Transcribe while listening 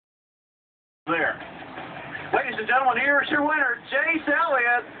there. Ladies and gentlemen, here's your winner, Chase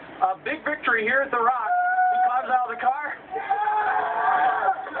Elliott. A big victory here at the Rock. He climbs out of the car.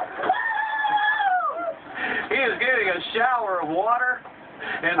 He is getting a shower of water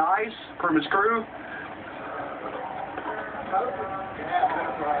and ice from his crew.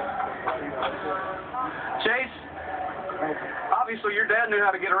 Chase, obviously your dad knew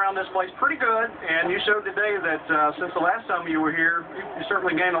how to get around this place pretty good, and you showed today that since the last time you were here, you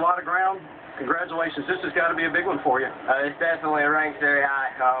certainly gained a lot of ground. Congratulations. This has got to be a big one for you. It's definitely ranks very high.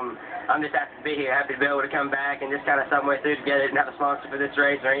 I'm just happy to be here, happy to be able to come back and just kind of somewhere through together. Didn't have a sponsor for this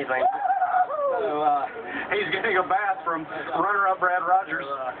race or anything. So he's getting a bath from runner-up Brad Rogers.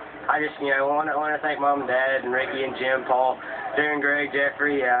 I just, want to thank Mom and Dad and Ricky and Jim, Paul, Darren, Greg,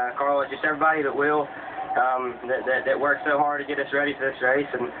 Jeffrey, Carlos, just everybody that will, that worked so hard to get us ready for this race,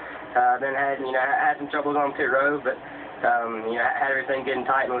 and then had some troubles on pit road, but had everything getting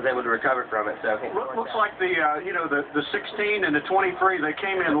tight and was able to recover from it. So it looks like the 16 and the 23, they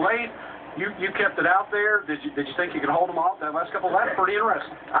came in late. You kept it out there. Did you think you could hold them off that last couple of laps? Pretty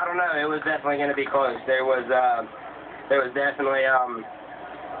interesting. I don't know. It was definitely going to be close. There was definitely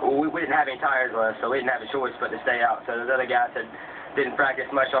we didn't have any tires left, so we didn't have a choice but to stay out. So those other guys that didn't practice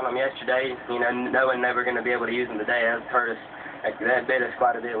much on them yesterday, knowing they were going to be able to use them today, that hurt us. That bit us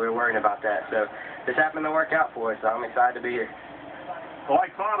quite a bit. We were worrying about that. So this happened to work out for us. So I'm excited to be here.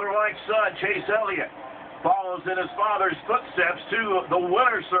 Like father, like son, Chase Elliott follows in his father's footsteps to the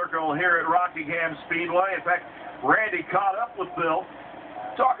winner's circle here at Rockingham Speedway. In fact, Randy caught up with Bill.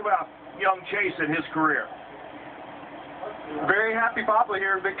 Talk about young Chase and his career. Very happy Papa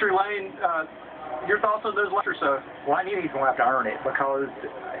here in Victory Lane. Your thoughts on those lectures, so? Well, I knew he was going to have to earn it because,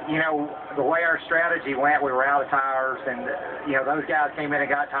 the way our strategy went, we were out of tires, and, those guys came in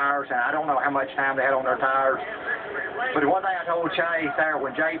and got tires, and I don't know how much time they had on their tires. But one thing I told Chase there,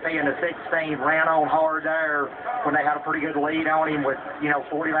 when JP in the 16 ran on hard there, when they had a pretty good lead on him with, 40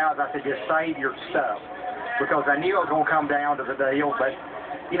 laps, I said, just save your stuff. Because I knew it was going to come down to the deal, but,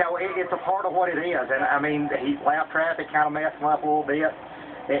 it's a part of what it is. And, lap traffic kind of messed him up a little bit.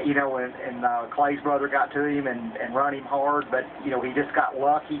 And Clay's brother got to him and run him hard, but, he just got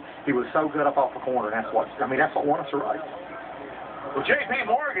lucky. He was so good up off the corner, and that's what won us the race. Well, J.P.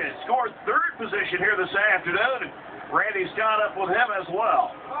 Morgan scored third position here this afternoon, and Randy's got up with him as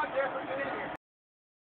well.